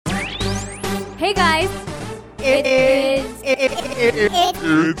Hey guys, it's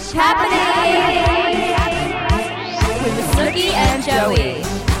happening with Snooki and Joey.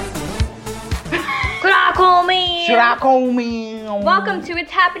 Should I call me? Welcome to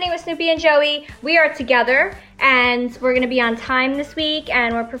It's Happening with Snoopy and Joey. We are together and we're going to be on time this week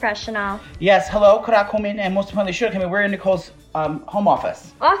and we're professional. Yes, hello, could I come in? And most importantly, should I come in? We're in Nicole's home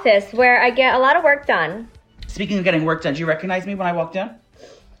office. Office, where I get a lot of work done. Speaking of getting work done, do you recognize me when I walked in?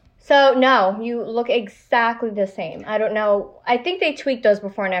 So, no, you look exactly the same. I don't know. I think they tweaked those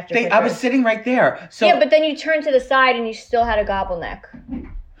before and after pictures. I was sitting right there. So yeah, but then you turned to the side and you still had a gobbleneck.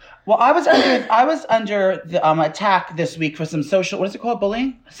 Well, I was under the attack this week for some social, what is it called,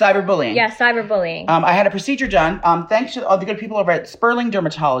 bullying? Cyberbullying. Yeah, cyberbullying. I had a procedure done, thanks to all the good people over at Sperling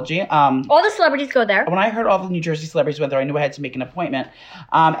Dermatology. All the celebrities go there. When I heard all the New Jersey celebrities went there, I knew I had to make an appointment.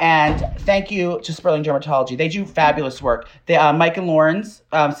 And thank you to Sperling Dermatology. They do fabulous work. They, Mike and Lauren's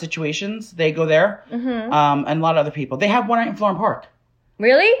situations, they go there. Mm-hmm. And a lot of other people. They have one in Florham Park.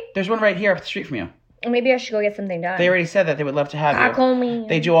 Really? There's one right here up the street from you. Maybe I should go get something done. They already said that they would love to have you.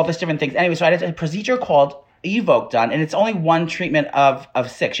 They do all these different things. Anyway, so I had a procedure called Evoke done, and it's only one treatment of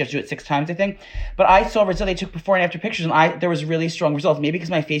 6. You have to do it 6 times, I think. But I saw results. They took before and after pictures, and there was really strong results. Maybe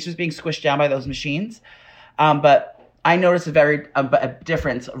because my face was being squished down by those machines. But I noticed a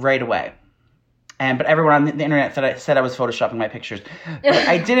difference right away. But everyone on the internet said I was photoshopping my pictures. But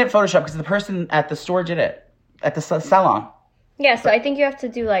I didn't Photoshop because the person at the store did it, at the salon. Yeah, so I think you have to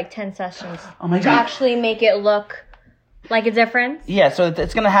do like 10 sessions to actually make it look like a difference. Yeah, so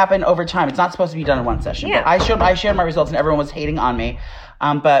it's going to happen over time. It's not supposed to be done in one session. Yeah. But I shared my results and everyone was hating on me.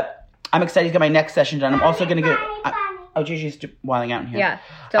 But I'm excited to get my next session done. I'm also going to get... Gigi's wilding out in here. Yeah.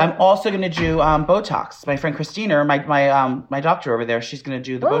 I'm also going to do Botox. My friend Christina, my doctor over there, she's going to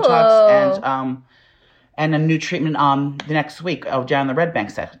do the Botox and a new treatment the next week down the Red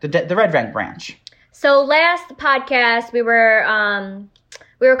Bank section, the Red Bank branch. So last podcast, we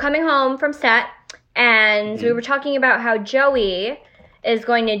were coming home from set, and we were talking about how Joey is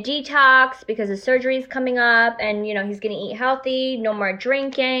going to detox because his surgery is coming up, and he's going to eat healthy, no more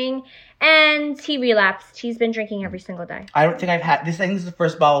drinking, and he relapsed. He's been drinking every single day. I don't think I've had this. I think this is the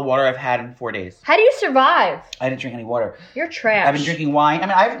first bottle of water I've had in 4 days. How do you survive? I didn't drink any water. You're trash. I've been drinking wine.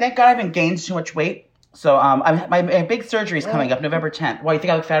 I mean, thank God I haven't gained too much weight. So my big surgery is coming up November 10th. Why, you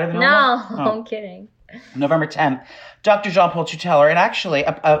think I look fatter than normal? No, I'm kidding. November 10th. Dr. Jean-Paul Truteller, and actually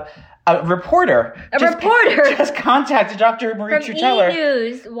a reporter. Just contacted Dr. Marie Truteller. From E!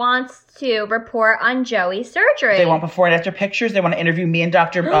 News wants to report on Joey's surgery. They want before and after pictures. They want to interview me and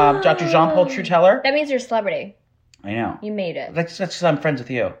Dr. Jean-Paul Truteller. That means you're a celebrity. I know. You made it. That's just I'm friends with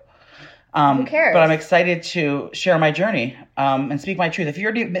you. Who cares? But I'm excited to share my journey and speak my truth. If you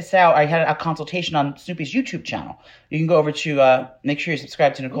already missed out, I had a consultation on Snoopy's YouTube channel. You can go over to make sure you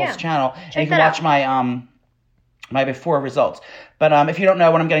subscribe to Nicole's channel, and you can watch my before results. But if you don't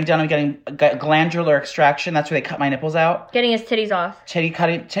know what I'm getting done, I'm getting glandular extraction. That's where they cut my nipples out. Getting his titties off. Titty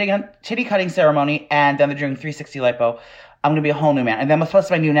cutting ceremony, and then they're doing 360 lipo. I'm gonna be a whole new man, and then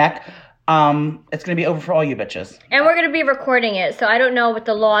plus my new neck. It's going to be over for all you bitches. And we're going to be recording it, so I don't know what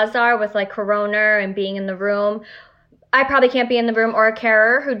the laws are with, like, corona and being in the room. I probably can't be in the room, or a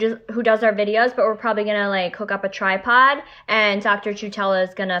carer who does our videos, but we're probably going to, like, hook up a tripod, and Dr. Chutella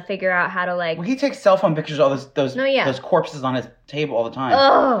is going to figure out how to, like... Well, he takes cell phone pictures of all those corpses on his table all the time.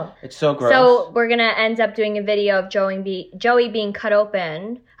 Ugh. It's so gross. So we're going to end up doing a video of Joey being cut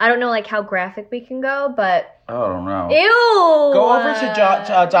open. I don't know, like, how graphic we can go, but... Oh, I don't know. Ew! Go over to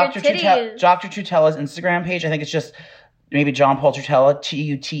Dr. Trutella's Instagram page. I think it's just maybe John Paul Trutella,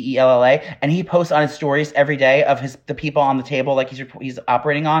 Tutella, and he posts on his stories every day of the people on the table like he's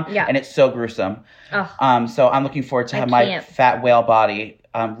operating on. Yeah. And it's so gruesome. Ugh. So I'm looking forward to have my fat whale body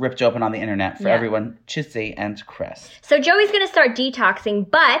ripped open on the internet for everyone to see and Chris. So Joey's going to start detoxing,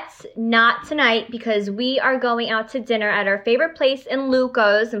 but not tonight because we are going out to dinner at our favorite place in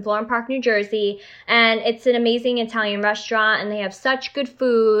Luco's in Florham Park, New Jersey. And it's an amazing Italian restaurant, and they have such good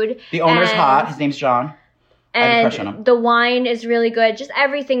food. The owner's hot. His name's John. And the wine is really good. Just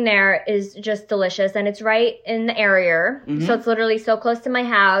everything there is just delicious. And it's right in the area. Mm-hmm. So it's literally so close to my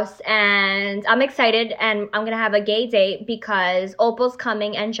house. And I'm excited. And I'm going to have a gay date because Opal's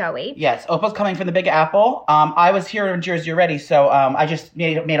coming and Joey. Yes, Opal's coming from the Big Apple. I was here in Jersey already. So I just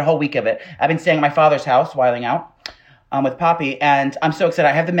made a whole week of it. I've been staying at my father's house, whiling out. With Poppy, and I'm so excited.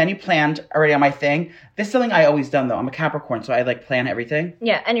 I have the menu planned already on my thing. This is something I always done, though. I'm a Capricorn, so I, like, plan everything.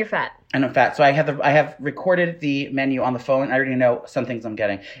 Yeah, and you're fat. And I'm fat. So I have recorded the menu on the phone. I already know some things I'm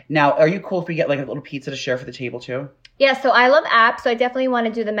getting. Now, are you cool if we get like a little pizza to share for the table too? Yeah, so I love apps, so I definitely want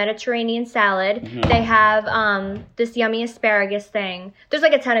to do the Mediterranean salad. Mm-hmm. They have this yummy asparagus thing. There's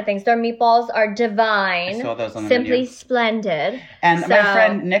like a ton of things. Their meatballs are divine. I saw those on the Simply menu. Splendid. And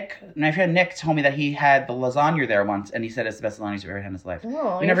my friend Nick told me that he had the lasagna there once, and he said it's the best lasagna he's ever had in his life.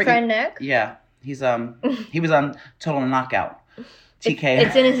 Oh, your friend Nick? Yeah. He was on Total Knockout. TKO.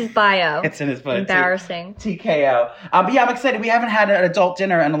 It's in his bio. It's in his bio. Embarrassing. TKO. But yeah, I'm excited. We haven't had an adult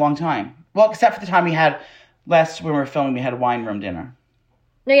dinner in a long time. Well, except for the time we had when we were filming, we had a wine room dinner.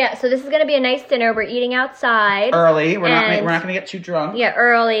 No, yeah. So this is going to be a nice dinner. We're eating outside early. We're not going to get too drunk. Yeah,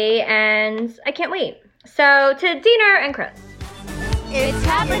 early, and I can't wait. So to Dina and Chris. It's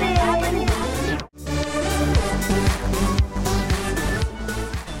happening.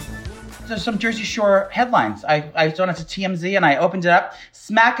 There's some Jersey Shore headlines. I saw it to TMZ and I opened it up.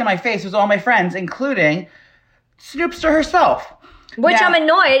 Smack in my face was all my friends, including Snoopster herself. Which now, I'm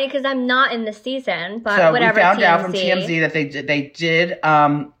annoyed because I'm not in the season, but so whatever. We found TMZ. out from TMZ that they did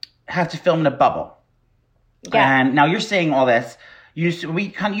have to film in a bubble. Yeah. And now you're saying all this. You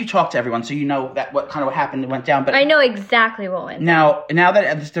talked to everyone, so you know that what happened went down. But I know exactly what went down. Now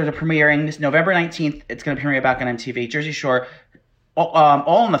that there's a premiering this November 19th, it's going to premiere back on MTV. Jersey Shore. All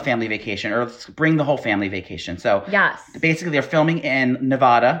on the family vacation, or let's bring the whole family vacation. So yes, basically they're filming in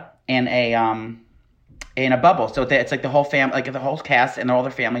Nevada in a bubble. So it's like the whole like the whole cast and all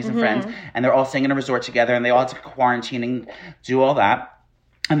their families and friends, and they're all staying in a resort together, and they all have to quarantine and do all that.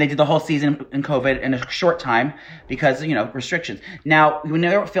 And they did the whole season in COVID in a short time because restrictions. Now when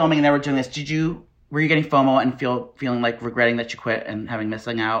they were filming and they were doing this, were you getting FOMO and feeling like regretting that you quit and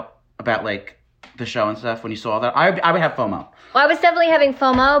missing out about like the show and stuff when you saw that? I would have FOMO. Well, I was definitely having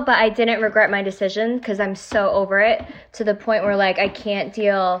FOMO, but I didn't regret my decision because I'm so over it to the point where, like, I can't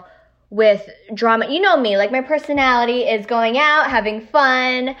deal with drama. You know me, like, my personality is going out, having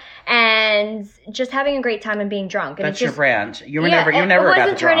fun, and just having a great time and being drunk. And that's your brand. You were never about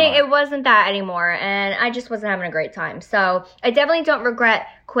the drama. It wasn't that anymore, and I just wasn't having a great time. So I definitely don't regret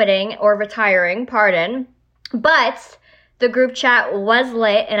quitting or retiring, but the group chat was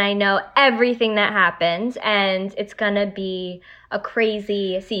lit, and I know everything that happened, and it's going to be a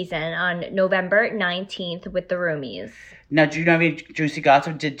crazy season on November 19th with the roomies. Now, do you know any juicy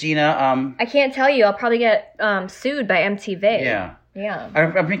gossip? Did Gina... I can't tell you. I'll probably get sued by MTV. Yeah. Yeah.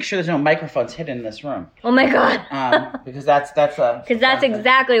 I'm making sure there's no microphones hidden in this room. Oh, my God. Because that's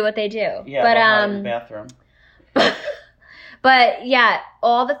exactly what they do. Yeah, the bathroom. But, yeah,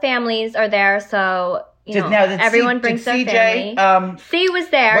 all the families are there, so... everyone brings their family. C was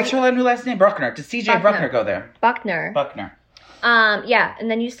there. What's her new last name? Bruckner. Did CJ Bruckner go there? Buckner. Yeah,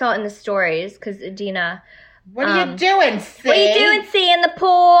 and then you saw it in the stories because Dina. What are you doing, C? What are you doing, C, in the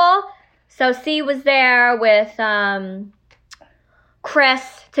pool? So C was there with Chris,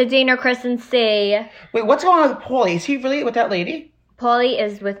 Dina, Chris, and C. Wait, what's going on with Paulie? Is he really with that lady? Paulie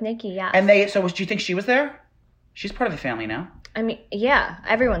is with Nikki, yeah. And do you think she was there? She's part of the family now. I mean, yeah,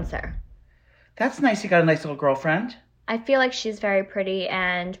 everyone's there. That's nice. You got a nice little girlfriend. I feel like she's very pretty,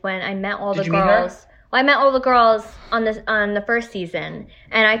 and when I met all the girls, meet her? Well, I met all the girls on the first season,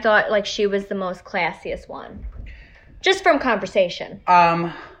 and I thought like she was the most classiest one, just from conversation.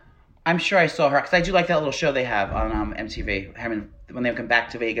 I'm sure I saw her because I do like that little show they have on MTV. When they come back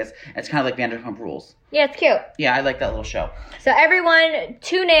to Vegas, it's kind of like Vanderpump Rules. Yeah, it's cute. Yeah, I like that little show. So everyone,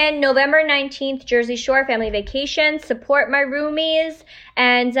 tune in November 19th, Jersey Shore Family Vacation. Support my roomies,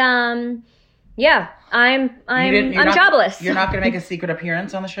 and yeah, I'm jobless. You're not going to make a secret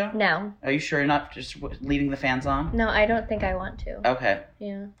appearance on the show? No. Are you sure you're not just leading the fans on? No, I don't think I want to. Okay.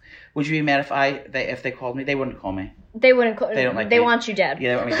 Yeah. Would you be mad if they called me? They wouldn't call me. They wouldn't call. They don't like They me. want you dead. Yeah,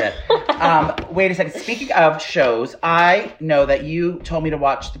 they want me dead. Wait a second. Speaking of shows, I know that you told me to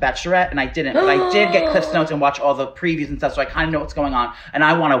watch The Bachelorette, and I didn't. But I did get Cliff's Notes and watch all the previews and stuff, so I kind of know what's going on, and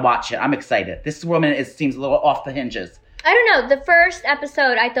I want to watch it. I'm excited. This woman seems a little off the hinges. I don't know. The first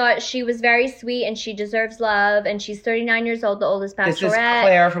episode, I thought she was very sweet and she deserves love. And she's 39 years old, the oldest Bachelorette. This is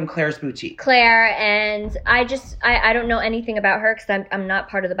Claire from Claire's Boutique. Claire, and I don't know anything about her because I'm not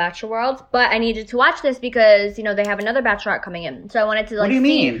part of the Bachelor world. But I needed to watch this because, they have another Bachelorette coming in. So I wanted to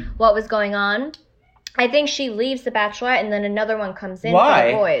see what was going on. I think she leaves the Bachelorette and then another one comes in for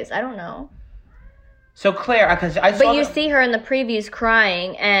the boys. I don't know. So Claire, because I saw. But you see her in the previews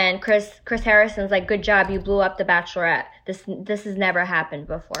crying, and Chris Harrison's like, "Good job, you blew up the Bachelorette. This has never happened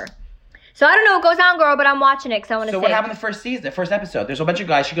before." So I don't know what goes on, girl, but I'm watching it because I want to. So what happened the first episode? There's a bunch of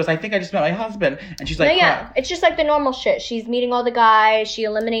guys. She goes, "I think I just met my husband," and she's like, "Yeah, it's just like the normal shit." She's meeting all the guys. She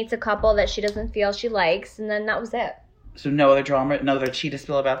eliminates a couple that she doesn't feel she likes, and then that was it. So no other drama, no other cheetah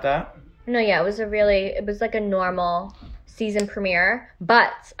spill about that? No, yeah, it was like a normal season premiere,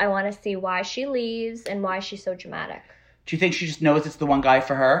 but I want to see why she leaves and why she's so dramatic. Do you think she just knows it's the one guy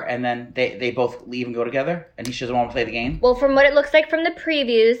for her, and then they both leave and go together, and he doesn't want to play the game? Well, from what it looks like from the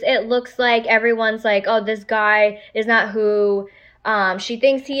previews, it looks like everyone's like, oh, this guy is not who she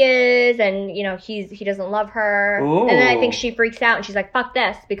thinks he is, and, you know, he doesn't love her. Ooh. And then I think she freaks out, and she's like, fuck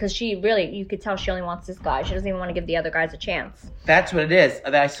this, because you could tell she only wants this guy. She doesn't even want to give the other guys a chance. That's what it is.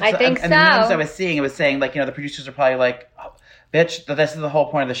 I think so. And the memes I was seeing, it was saying, like, you know, the producers are probably like, oh, bitch, this is the whole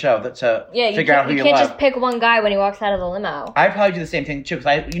point of the show, to figure out who you love. You can't just pick one guy when he walks out of the limo. I'd probably do the same thing, too,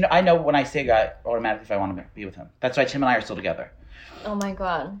 because I know when I see a guy, automatically if I want to be with him. That's why Tim and I are still together. Oh, my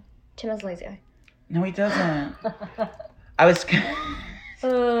God. Tim is lazy. No, he doesn't. I was...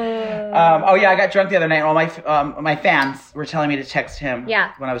 oh yeah, I got drunk the other night. All my fans were telling me to text him.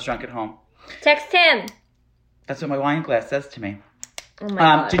 Yeah. When I was drunk at home. Text him. That's what my wine glass says to me. Oh my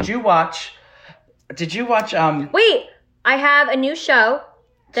God. Did you watch? Wait, I have a new show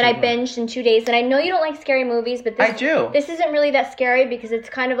that I binged in 2 days, and I know you don't like scary movies, but I do. This isn't really that scary because it's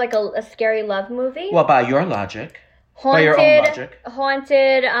kind of like a scary love movie. Well, by your logic. Haunted, by your own logic.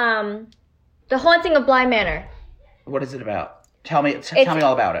 The Haunting of Bly Manor. What is it about? Tell me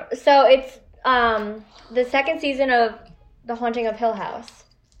all about it. So it's the second season of The Haunting of Hill House.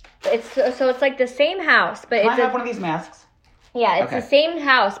 It's like the same house, but Can I have one of these masks? Yeah, it's the same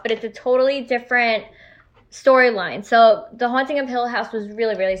house, but it's a totally different storyline. So The Haunting of Hill House was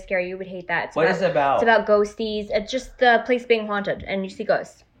really, really scary. You would hate that. What is it about? It's about ghosties. It's just the place being haunted, and you see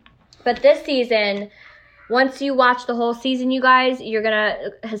ghosts. But this season, once you watch the whole season, you guys, you're going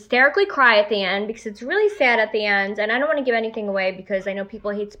to hysterically cry at the end because it's really sad at the end. And I don't want to give anything away because I know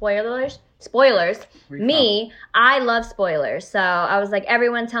people hate spoilers. Me, I love spoilers. So I was like,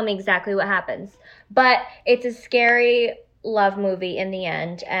 everyone tell me exactly what happens. But it's a scary love movie in the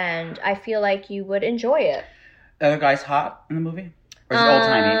end. And I feel like you would enjoy it. Are the guys hot in the movie? Or is it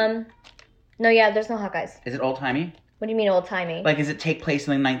old-timey? No, yeah, there's no hot guys. Is it old-timey? What do you mean old-timey? Like, does it take place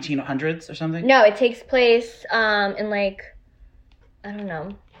in the 1900s or something? No, it takes place in, like, I don't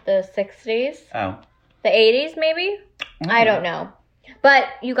know, the 60s? Oh. The 80s, maybe? Mm-hmm. I don't know. But,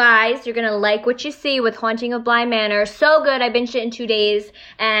 you guys, you're going to like what you see with Haunting of Bly Manor. So good. I binged it in 2 days,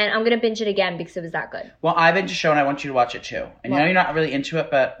 and I'm going to binge it again because it was that good. Well, I binged a show, and I want you to watch it, too. And you know you're not really into it,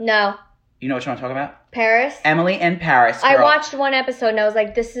 but... No. You know what you want to talk about? Paris? Emily in Paris. Girl. I watched one episode and I was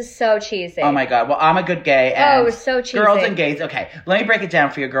like, this is so cheesy. Oh my God. Well, I'm a good gay. And it was so cheesy. Girls and gays. Okay. Let me break it down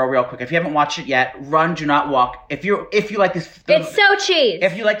for you, girl, real quick. If you haven't watched it yet, run, do not walk. If you like this. It's so cheesy.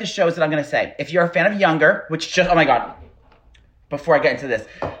 If you like the shows that I'm going to say. If you're a fan of Younger, which just, oh my God. Before I get into this.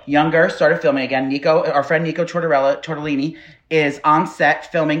 Younger started filming again. Our friend Nico Tortellini is on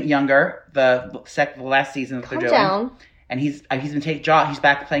set filming Younger, the last season that they're doing. Calm down. And he's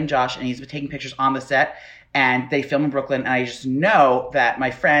back playing Josh, and he's been taking pictures on the set. And they film in Brooklyn, and I just know that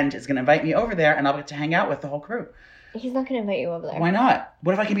my friend is going to invite me over there, and I'll get to hang out with the whole crew. He's not going to invite you over there. Why not?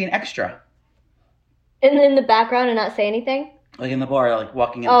 What if I can be an extra? In the background and not say anything? Like in the bar, like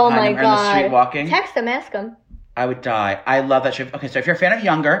walking in behind him, or in the street walking? Text him, ask him. I would die. I love that show. Okay, so if you're a fan of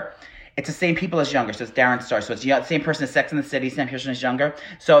Younger, it's the same people as Younger. So it's Darren Star. So it's the same person as Sex and the City, same person as Younger.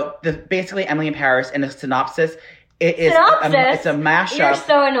 So basically Emily in Paris, in the synopsis... It's a mashup. You're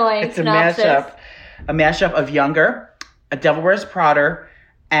so annoying. It's a mashup of Younger, A Devil Wears Prada,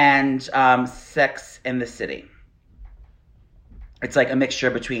 and Sex in the City. It's like a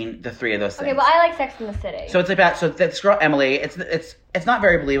mixture between the three of those things. Okay, well, I like Sex in the City. So it's about this girl Emily. It's not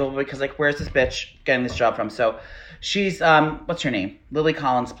very believable because like where's this bitch getting this job from? So she's what's her name? Lily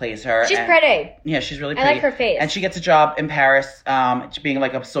Collins plays her. She's pretty. Yeah, she's really pretty. I like her face. And she gets a job in Paris, being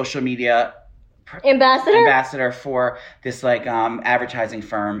like a social media ambassador for this like advertising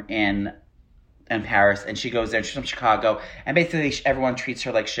firm in Paris, and she goes there. She's from Chicago, and basically everyone treats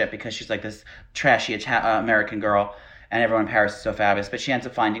her like shit because she's like this trashy American girl, and everyone in Paris is so fabulous. But she ends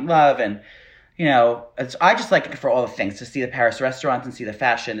up finding love, and you know, I just like it for all the things, to see the Paris restaurants and see the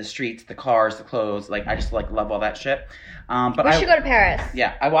fashion, the streets, the cars, the clothes. Like I just like love all that shit. But we should go to Paris.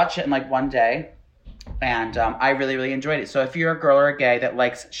 Yeah, I watched it in like one day, and I really, really enjoyed it. So if you're a girl or a gay that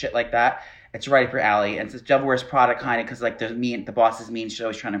likes shit like that, it's right up your alley. And it's Devil Wears Prada kind of because like the boss is mean. She's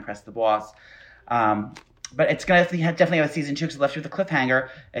always trying to impress the boss. But it's going to definitely have a season 2 because it left you with a cliffhanger.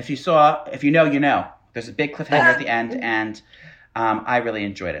 If you know, you know. There's a big cliffhanger at the end, and I really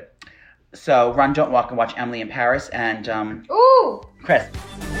enjoyed it. So run, don't walk, and watch Emily in Paris. And ooh, Chris.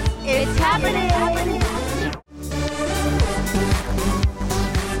 It's happening.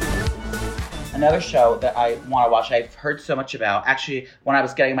 Another show that I want to watch, I've heard so much about. Actually, when I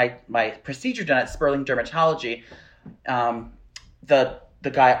was getting my procedure done at Sperling Dermatology, the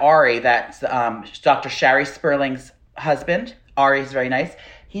guy Ari, that's Dr. Shari Sperling's husband. Ari is very nice.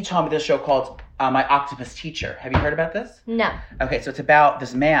 He told me this show called My Octopus Teacher. Have you heard about this? No. Okay, so it's about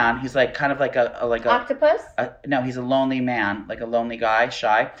this man. He's like kind of like a octopus. No, he's a lonely man, like a lonely guy,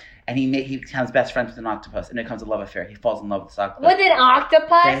 shy, and he becomes best friends with an octopus, and it becomes a love affair. He falls in love with this octopus. With an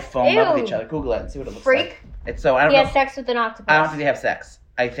octopus? They fall in love with each other. Google it and see what it looks Freak. like. It's so I don't know. He has sex with an octopus. I don't think they have sex.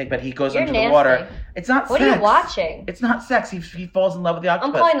 I think, but he goes You're into nasty. the water. It's not what sex. What are you watching? It's not sex. He falls in love with the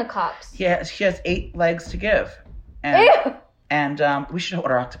octopus. I'm calling the cops. He has 8 legs to give. And, Ew. And we should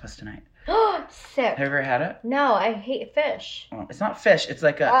order octopus tonight. Sick. Have you ever had it? No, I hate fish. Well, it's not fish. It's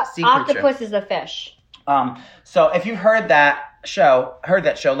like a sea creature. Octopus is a fish. So if you've heard that show,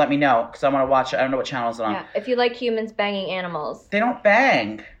 let me know because I want to watch it. I don't know what channel it's on. Yeah. If you like humans banging animals. They don't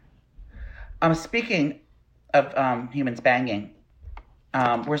bang. Speaking of humans banging,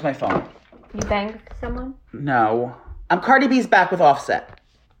 where's my phone? You banged someone? No. Cardi B's back with Offset.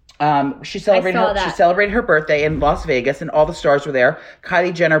 She celebrated her birthday in Las Vegas, and all the stars were there.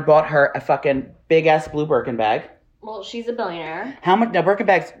 Kylie Jenner bought her a fucking big ass blue Birkin bag. Well, she's a billionaire. How much? Now, Birkin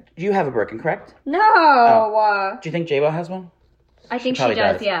bags. You have a Birkin, correct? No. Oh. Do you think J-Lo has one? I think she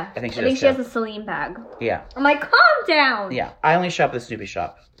does. Yeah. I think she has a Celine bag. Yeah. I'm like, calm down. Yeah. I only shop at the Snoopy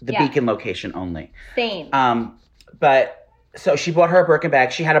shop, the Beacon location only. Same. But so she bought her a Birkin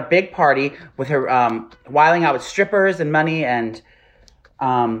bag. She had a big party with her, whiling out with strippers and money and.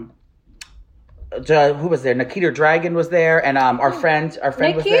 Who was there? Nikita Dragon was there, and our friend was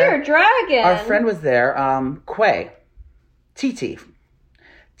there. Nikita Dragon. Our friend was there. Quay, TT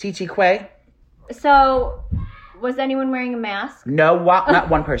Quay. So, was anyone wearing a mask? No, not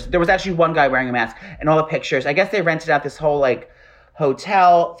one person. There was actually one guy wearing a mask, and all the pictures. I guess they rented out this whole like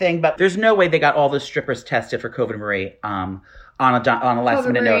hotel thing, but there's no way they got all the strippers tested for COVID Marie on a last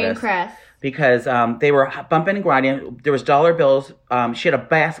minute notice. Crest. Because they were bumping and grinding. There was dollar bills. She had a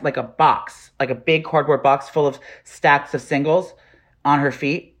box, like a big cardboard box full of stacks of singles on her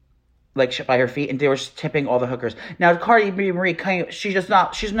feet, like by her feet, and they were just tipping all the hookers. Now, Cardi B Marie, she's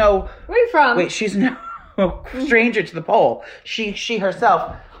no... Where are you from? Wait, she's no stranger to the pole. She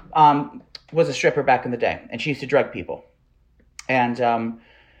herself was a stripper back in the day, and she used to drug people. And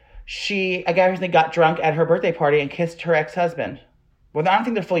she, I guess, got drunk at her birthday party and kissed her ex-husband. Well, I don't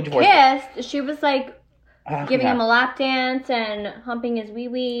think they're fully divorced. Kissed. She was like giving him a lap dance and humping his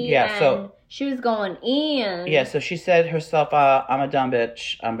wee-wee. Yeah, and so she was going in. Yeah, so she said herself, I'm a dumb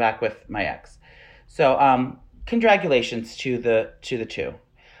bitch. I'm back with my ex. So, congratulations to the two.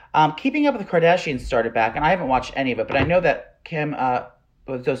 Keeping Up with the Kardashians started back, and I haven't watched any of it, but I know that Kim,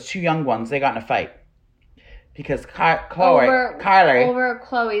 with those 2 young ones, they got in a fight because Kylie over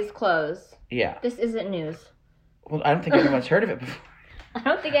Chloe's clothes. Yeah, this isn't news. Well, I don't think anyone's heard of it before. I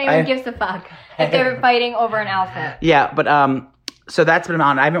don't think anyone gives a fuck if they're fighting over an outfit. Yeah, but so that's been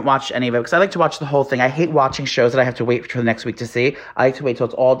on. I haven't watched any of it because I like to watch the whole thing. I hate watching shows that I have to wait for the next week to see. I like to wait till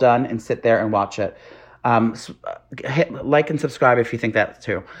it's all done and sit there and watch it. Hit like and subscribe if you think that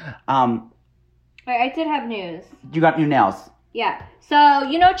too. I did have news. You got new nails. Yeah. So,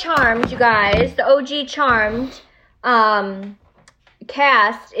 Charmed, you guys, the OG Charmed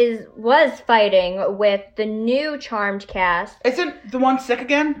cast was fighting with the new Charmed cast. Isn't the one sick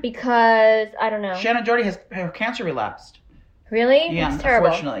again? Because, I don't know. Shannon Doherty has her cancer relapsed. Really? Yeah, it's terrible.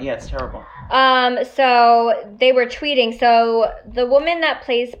 Unfortunately, yeah, it's terrible. So they were tweeting. So the woman that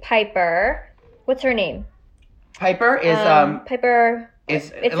plays Piper, what's her name? Piper is Piper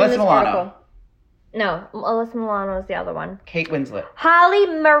is Alyssa Milano. Article. No, Alyssa Milano is the other one. Kate Winslet. Holly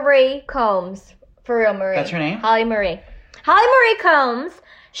Marie Combs. For real, Marie. That's her name? Holly Marie Combs.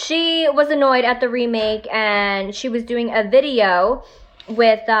 She was annoyed at the remake, and she was doing a video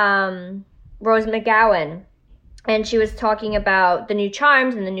with Rose McGowan. And she was talking about the new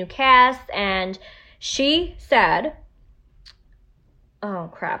Charms and the new cast, and she said,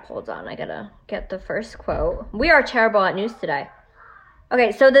 oh crap, hold on, I gotta get the first quote. We are terrible at news today.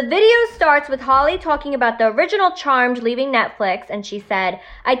 Okay, so the video starts with Holly talking about the original Charmed leaving Netflix, and she said,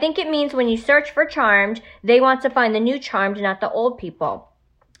 I think it means when you search for Charmed, they want to find the new Charmed, not the old people.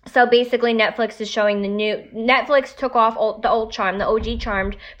 So basically, Netflix is showing Netflix took off the old Charm, the OG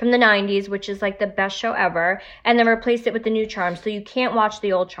Charmed from the 90s, which is like the best show ever, and then replaced it with the new Charm, so you can't watch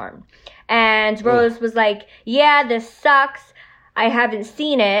the old Charm. And Rose was like, yeah, this sucks. I haven't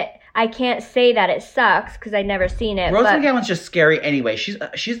seen it. I can't say that it sucks because I'd never seen it. Rose McGowan's just scary anyway. She's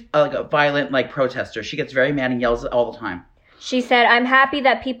like a violent protester. She gets very mad and yells all the time. She said, I'm happy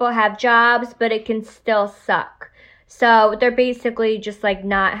that people have jobs, but it can still suck. So they're basically just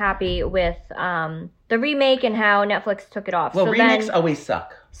not happy with the remake and how Netflix took it off. Well, remakes always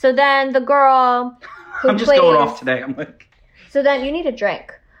suck. So then the girl I'm just going off today. I'm like. So then you need a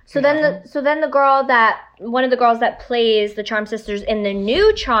drink. So then the girl one of the girls that plays the Charmed sisters in the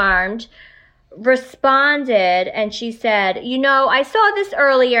new Charmed responded, and she said, I saw this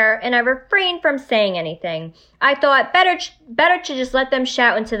earlier and I refrained from saying anything. I thought better to just let them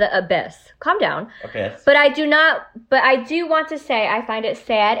shout into the abyss. Calm down. Okay. But I do want to say I find it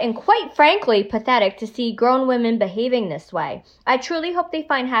sad and quite frankly pathetic to see grown women behaving this way. I truly hope they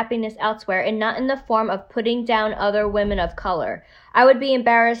find happiness elsewhere and not in the form of putting down other women of color. I would be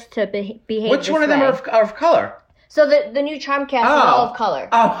embarrassed to behave this way. Which one of them are of color? So the new Charm cast is all of color.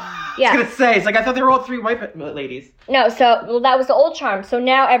 Oh, yeah. I was going to say, it's like I thought they were all 3 white ladies. No, that was the old Charm. So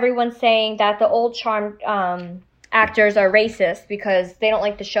now everyone's saying that the old Charm actors are racist because they don't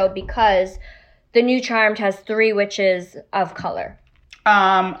like the show because the new Charmed has 3 witches of color.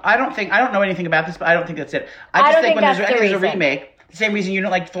 I don't know anything about this, but I don't think that's it. I just think when there's a remake, the same reason you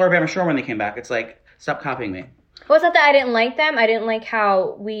don't like Floribama Shore when they came back. It's like, stop copying me. Well, it's not that I didn't like them. I didn't like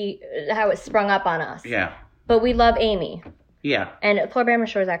how it sprung up on us. Yeah. But we love Amy. Yeah. And Floribama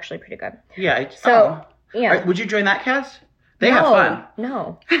Shore is actually pretty good. Yeah. Yeah. Would you join that cast? They have fun.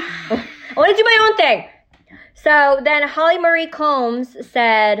 No. I want to do my own thing. So then Holly Marie Combs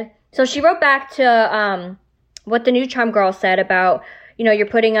said, so she wrote back to what the new Charm girl said about, you're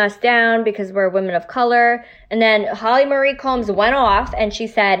putting us down because we're women of color. And then Holly Marie Combs went off and she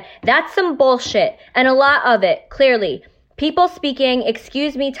said, that's some bullshit. And a lot of it, clearly. People speaking,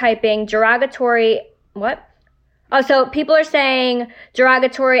 excuse me typing, derogatory, what? Oh, so people are saying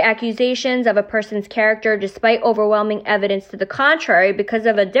derogatory accusations of a person's character despite overwhelming evidence to the contrary because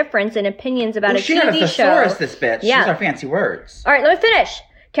of a difference in opinions about a TV show. She had a thesaurus, this bitch. Yeah. She's our fancy words. All right, let me finish.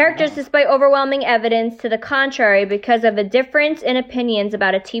 Characters despite overwhelming evidence to the contrary because of a difference in opinions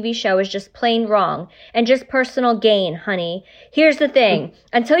about a TV show is just plain wrong and just personal gain, honey. Here's the thing.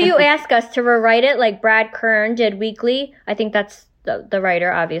 Until you ask us to rewrite it like Brad Kern did weekly, I think that's the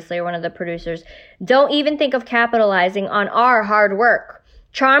writer, obviously, or one of the producers, don't even think of capitalizing on our hard work.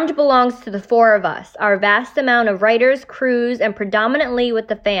 Charmed belongs to the 4 of us, our vast amount of writers, crews, and predominantly with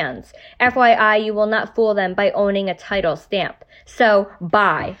the fans. FYI, you will not fool them by owning a title stamp. So,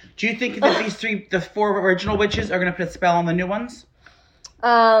 bye. Do you think that the 4 original witches are going to put a spell on the new ones?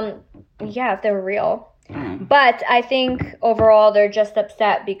 Yeah, if they were real. But I think overall they're just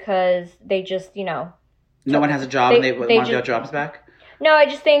upset because they just, no one has a job and they want their jobs back? No, I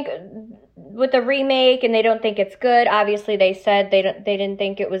just think with the remake and they don't think it's good. Obviously, they said they didn't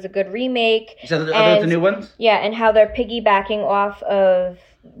think it was a good remake. So are those the new ones? Yeah, and how they're piggybacking off of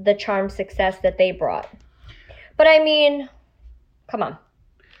the Charm success that they brought. But I mean, come on.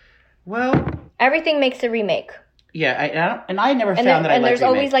 Well, everything makes a remake. Yeah, I never found that I liked remakes. And there's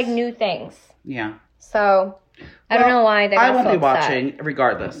always like new things. Yeah. So I don't know why they got so upset. I won't be watching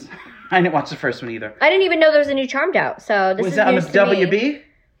regardless. I didn't watch the first one either. I didn't even know there was a new Charmed out. So this is that on the WB?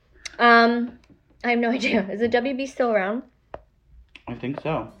 I have no idea. Is the WB still around? I think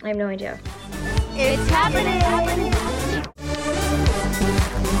so. I have no idea. It's happening.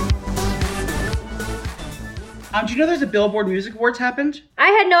 Do you know there's a Billboard Music Awards happened? I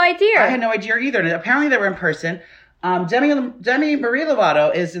had no idea. I had no idea either. And apparently they were in person. Demi Marie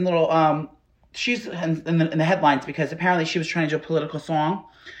Lovato is in little. She's in the headlines because apparently she was trying to do a political song.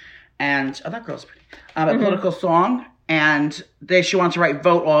 And, that girl's pretty. A political song. And she wanted to write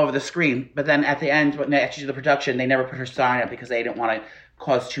vote all over the screen. But then at the end, when they actually did the production, they never put her sign up because they didn't want to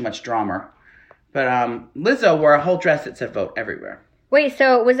cause too much drama. But Lizzo wore a whole dress that said vote everywhere. Wait,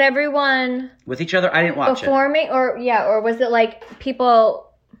 so was everyone... with each other? I didn't watch performing? Or was it like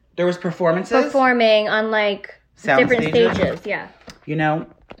people... There was performances? Performing on like different stages, yeah.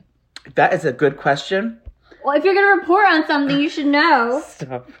 That is a good question. Well, if you're going to report on something, you should know.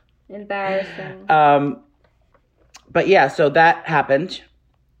 Stop. Embarrassing. But yeah, so that happened.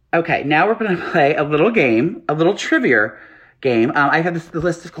 Okay, now we're going to play a little game, a little trivia game. I have the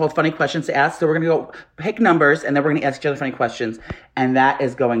list is called Funny Questions to Ask. So we're going to go pick numbers, and then we're going to ask each other funny questions. And that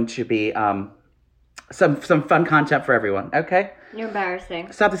is going to be some fun content for everyone. Okay? You're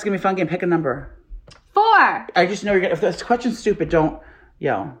embarrassing. Stop, this is going to be a fun game. Pick a number. 4. I just know you're going to... If this question's stupid, don't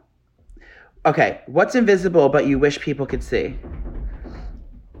yell. Okay, what's invisible but you wish people could see?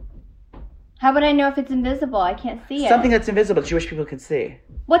 How would I know if it's invisible? I can't see it. Something that's invisible that you wish people could see.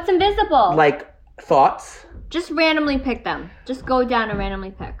 What's invisible? Like thoughts. Just randomly pick them. Just go down and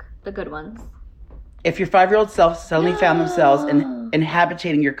randomly pick the good ones. If your 5-year-old self suddenly found themselves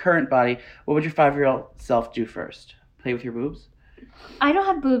inhabiting your current body, what would your 5-year-old self do first? Play with your boobs? I don't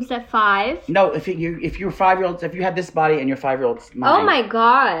have boobs at 5. No, if you're 5-year-old, if you had this body and your 5-year-old's mind. Oh my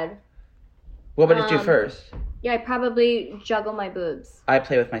god. What would it do first? Yeah, I'd probably juggle my boobs. I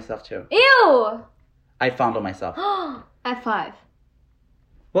play with myself too. Ew! I'd fondle myself. At 5.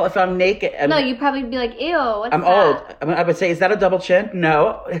 Well, if I'm naked... No, you'd probably be like, ew, what's I'm that? old. I would say, is that a double chin?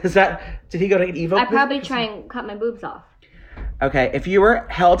 No. Is that... Did he go to an Evo? I'd probably try and cut my boobs off. Okay, if you were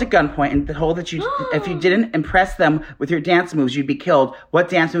held at gunpoint and told that if you didn't impress them with your dance moves, you'd be killed, what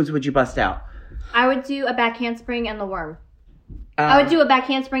dance moves would you bust out? I would do a back handspring and the worm. I would do a back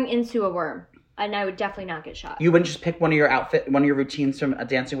handspring into a worm, and I would definitely not get shot. You wouldn't just pick one of your routines from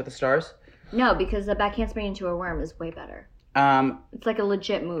Dancing with the Stars? No, because the back handspring into a worm is way better. It's like a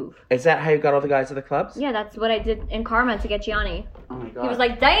legit move. Is that how you got all the guys to the clubs? Yeah, that's what I did in Karma to get Gianni. Oh my god. He was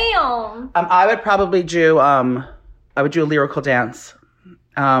like, damn! I would probably do, I would do a lyrical dance.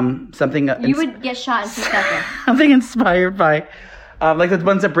 Something... You would get shot in 2 seconds. Something inspired by... like the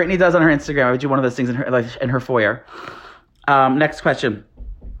ones that Britney does on her Instagram. I would do one of those things in her foyer. Next question.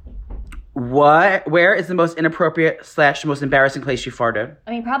 Where is the most inappropriate / most embarrassing place you farted?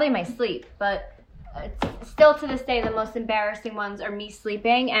 I mean, probably my sleep, but it's still to this day the most embarrassing ones are me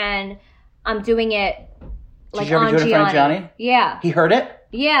sleeping, and I'm doing it like Did you ever do it in front of Johnny? Yeah. He heard it?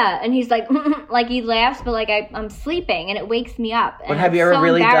 Yeah, and he's like, like he laughs, but like I'm sleeping, and it wakes me up. But have you ever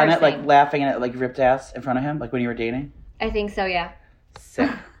really done it, like laughing and it like ripped ass in front of him, like when you were dating? I think so, yeah. Sick.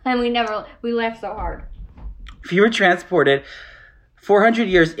 And we laughed so hard. If you were transported 400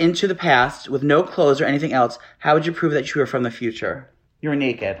 years into the past with no clothes or anything else, how would you prove that you were from the future? You were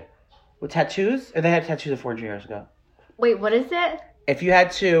naked. With tattoos? Or they had tattoos 400 years ago? Wait, what is it? If you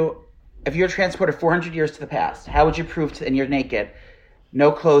were transported 400 years to the past, how would you prove and you're naked,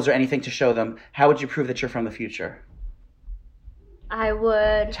 no clothes or anything to show them, how would you prove that you're from the future? I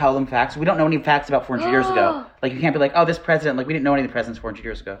would... Tell them facts. We don't know any facts about 400 years ago. Like, you can't be like, oh, this president, like, we didn't know any of the presidents 400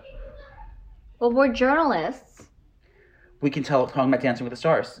 years ago. Well, we're journalists. We can talk about Dancing with the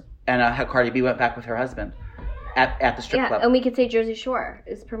Stars and how Cardi B went back with her husband at the strip club. Yeah, and we could say Jersey Shore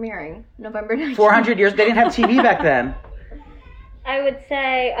is premiering November 19th. 400 years, they didn't have TV back then. I would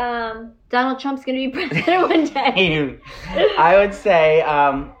say Donald Trump's going to be president one day. I would say,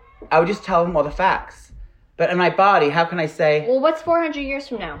 I would just tell them all the facts. But in my body, how can I say... Well, what's 400 years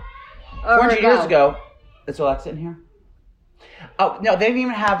from now? 400 years ago. Is Alexa in here? Oh, no, they didn't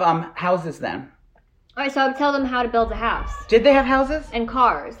even have houses then. All right, so I would tell them how to build a house. Did they have houses? And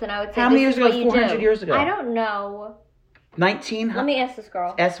cars. And I would say, how many years ago? 400 years ago. I don't know. 19? Let me ask this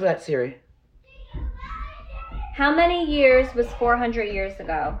girl. Ask that Siri. How many years was 400 years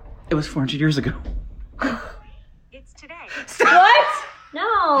ago? It was 400 years ago. It's today. What?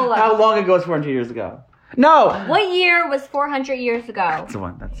 No. How long ago was 400 years ago? No. What year was 400 years ago? That's the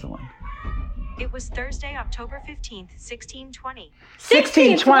one. That's the one. It was Thursday, October 15th, 1620.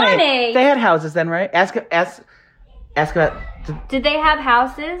 1620. They had houses then, right? Ask about... Did they have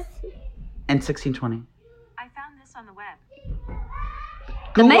houses? In 1620. I found this on the web.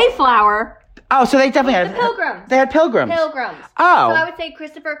 The Mayflower. Oh, so they definitely had... The Pilgrims. They had pilgrims. Pilgrims. Oh. So I would say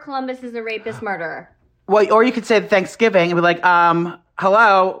Christopher Columbus is a rapist murderer. Well, or you could say Thanksgiving and be like,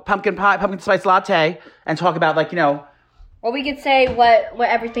 hello, pumpkin pie, pumpkin spice latte, and talk about, like, you know... Or we could say what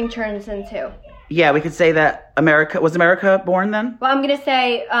everything turns into. Yeah, we could say that was America born then? Well, I'm going to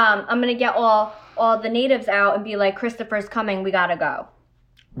say, I'm going to get all the natives out and be like, Christopher's coming, we got to go.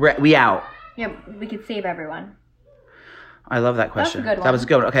 We out. Yeah, we could save everyone. I love that question. That's a good one. That was a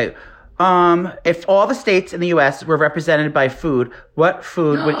good one. Okay. If all the states in the U.S. were represented by food, what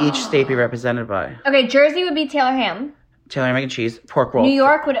food would each state be represented by? Okay, Jersey would be Taylor ham. Taylor ham, mac and cheese, pork roll. New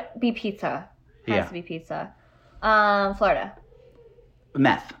York would be pizza. Has to be pizza. Florida.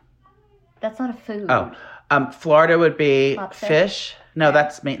 Meth. That's not a food. Oh. Florida would be lobster? Fish. No, okay.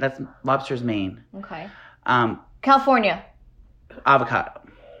 That's Maine. That's lobster's Maine. Okay. California. Avocado.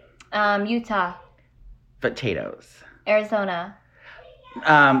 Utah. Potatoes. Arizona.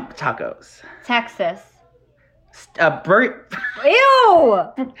 Tacos. Texas. Ew!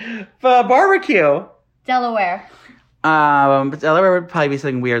 Barbecue. Delaware. Delaware would probably be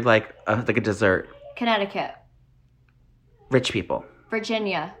something weird like a dessert. Connecticut. Rich people.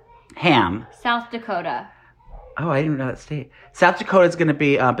 Virginia. Ham. South Dakota. Oh, I didn't even know that state. South Dakota is going to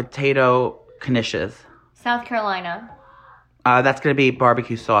be potato knishes. South Carolina. That's going to be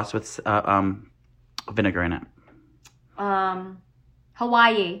barbecue sauce with vinegar in it.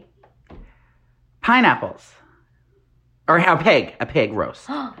 Hawaii. Pineapples. Or a pig roast.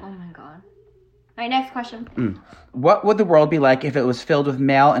 Oh my god. All right, next question. What would the world be like if it was filled with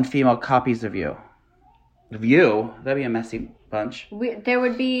male and female copies of you? Of you? That'd be a messy bunch. There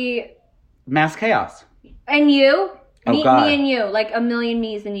would be... Mass chaos. And you? Oh, God. Me and you. Like a million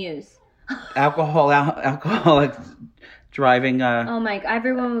me's and you's. Alcoholic driving. Oh my god.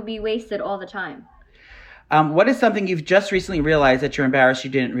 Everyone would be wasted all the time. What is something you've just recently realized that you're embarrassed you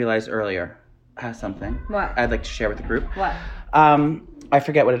didn't realize earlier? has something. What? I'd like to share with the group. What? I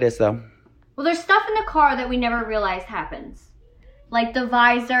forget what it is, though. Well, there's stuff in the car that we never realized happens. Like the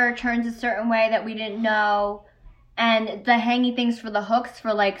visor turns a certain way that we didn't know. And the hanging things for the hooks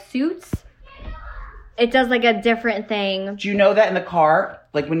for, like, suits. It does, like, a different thing. Do you know that in the car,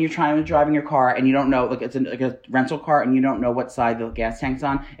 like, when you're driving your car and you don't know, like, it's like a rental car and you don't know what side the gas tank's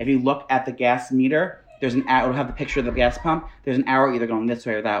on, if you look at the gas meter, there's an arrow. It'll have the picture of the gas pump. There's an arrow either going this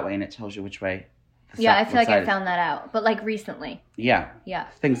way or that way, and it tells you which way. Yeah, I feel like I found that out. But, like, recently. Yeah. Yeah.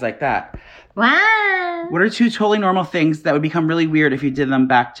 Things like that. Wow. What are 2 totally normal things that would become really weird if you did them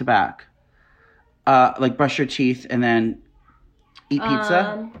back to back? Like brush your teeth and then eat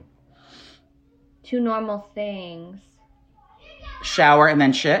pizza? 2 normal things. Shower and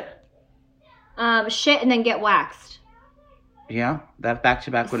then shit? Shit and then get waxed. Yeah, that back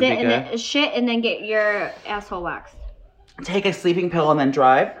to back would be good. Shit and then get your asshole waxed. Take a sleeping pill and then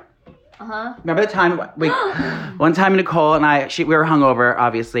drive? Uh-huh. Remember the time, one time Nicole and we were hungover,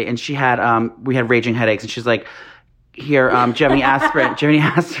 obviously, and she had, we had raging headaches, and she's like, here, do you have any aspirin? Do you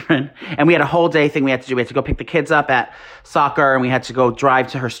have any aspirin? And we had a whole day thing we had to do. We had to go pick the kids up at soccer, and we had to go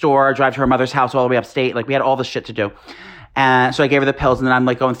drive to her store, drive to her mother's house all the way upstate. Like, we had all this shit to do. And so I gave her the pills, and then I'm,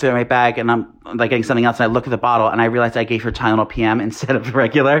 like, going through my bag, and I'm, like, getting something else, and I look at the bottle, and I realized I gave her Tylenol PM instead of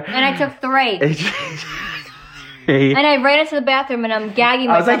regular. And I took 3. And I ran into the bathroom and I'm gagging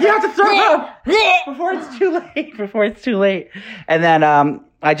myself. I was like, you have to throw up before it's too late. And then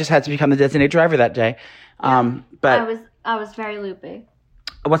I just had to become the designated driver that day. But I was very loopy.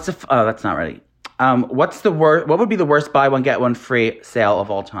 That's not ready. What would be the worst buy one get one free sale of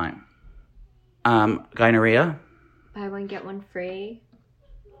all time? Gonorrhea. Buy one get one free.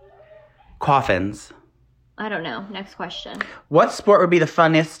 Coffins. I don't know. Next question. What sport would be the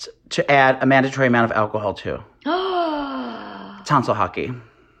funnest to add a mandatory amount of alcohol to? Tonsil hockey.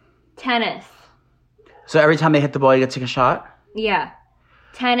 Tennis. So every time they hit the ball, you get to take a shot? Yeah.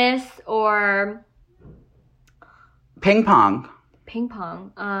 Tennis or... Ping pong.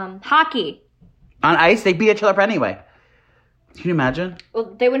 Hockey. On ice, they beat each other up anyway. Can you imagine?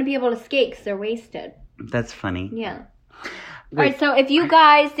 Well, they wouldn't be able to skate because they're wasted. That's funny. Yeah. All right, so if you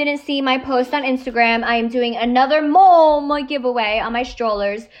guys didn't see my post on Instagram, I am doing another mom giveaway on my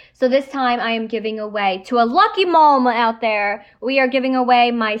strollers. So this time I am giving away to a lucky mom out there. We are giving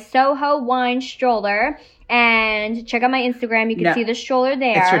away my Soho wine stroller. And check out my Instagram. You can see the stroller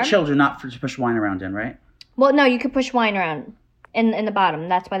there. It's for children, not to push wine around in, right? Well, no, you could push wine around in the bottom.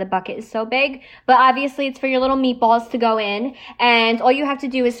 That's why the bucket is so big. But obviously, it's for your little meatballs to go in. And all you have to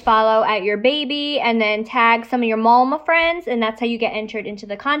do is follow at your baby and then tag some of your mama friends. And that's how you get entered into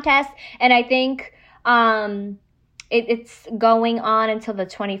the contest. And I think it's going on until the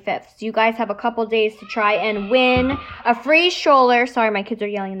 25th. So you guys have a couple days to try and win a free stroller. Sorry, my kids are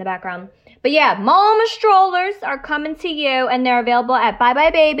yelling in the background. But yeah, mama strollers are coming to you. And they're available at Bye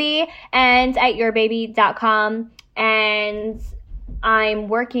Bye Baby and at yourbaby.com. And I'm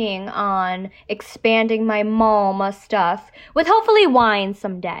working on expanding my mama stuff with hopefully wine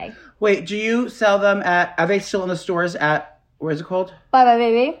someday. Wait, do you sell them are they still in the stores at, where is it called? Bye Bye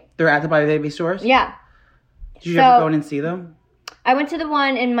Baby. They're at the Bye Bye Baby stores? Yeah. Did you ever go in and see them? I went to the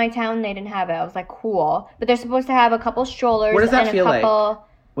one in my town, they didn't have it. I was like, cool. But they're supposed to have a couple strollers. What does that feel like?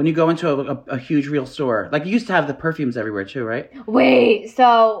 When you go into a huge real store? Like, you used to have the perfumes everywhere too, right? Wait,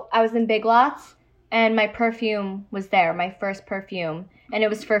 so I was in Big Lots. And my perfume was there, my first perfume, and it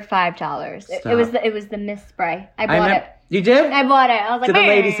was for $5. It was the mist spray. I bought it. You did? I bought it. I was like, did the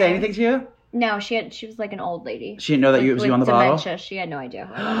lady say anything to you? No, she was like an old lady. She didn't know that it was you on the bottle? Dementia. She had no idea.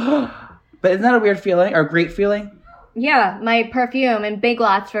 But isn't that a weird feeling or a great feeling? Yeah, my perfume in Big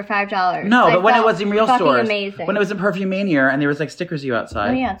Lots for $5. No, but when it was in real stores, amazing. When it was in Perfume Mania and there was like stickers of you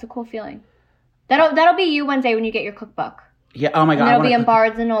outside. Oh yeah, it's a cool feeling. That'll be you one day when you get your cookbook. Yeah. Oh my God. And it'll be in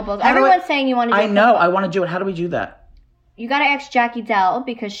Barnes and Nobles. Everyone's saying you want to do it. I know. I want to do it. How do we do that? You got to ask Jackie Dell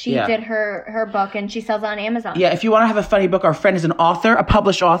because she did her book and she sells it on Amazon. Yeah. If you want to have a funny book, our friend is an author, a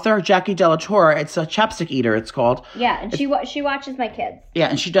published author, Jackie Delatorre. It's a chapstick eater. It's called. Yeah, and she watches my kids. Yeah,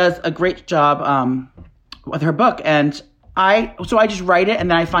 and she does a great job with her book. And I just write it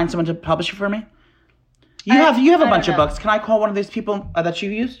and then I find someone to publish it for me. You have a bunch of books. Can I call one of these people that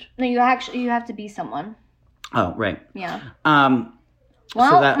you used? No, you have to be someone. Oh, right. Yeah. Well,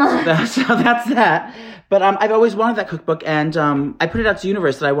 so that's that. But I've always wanted that cookbook, and I put it out to the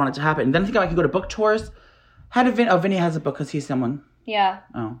universe that I want it to happen. And then I think I could go to book tours. How did Vinny has a book because he's someone. Yeah.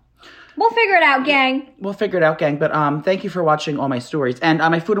 Oh. We'll figure it out, gang. But thank you for watching all my stories. And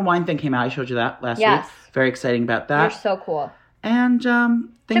my food and wine thing came out. I showed you that last week. Very exciting about that. You're so cool. And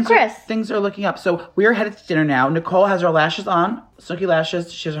things are looking up. So we're headed to dinner now. Nicole has her lashes on, silky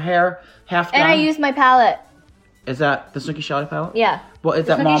lashes. She has her hair half done. And I use my palette. Is that the Snooki Shadow palette? Yeah. Well, is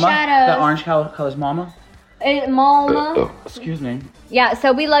that Mama? Shadows. That orange color is Mama? Mama. Excuse me. Yeah,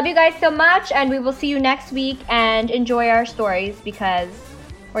 so we love you guys so much, and we will see you next week, and enjoy our stories, because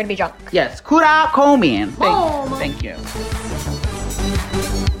we're going to be drunk. Yes. Kura Komin. Thank you.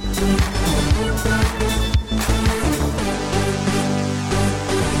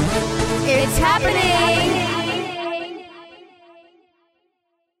 It's happening!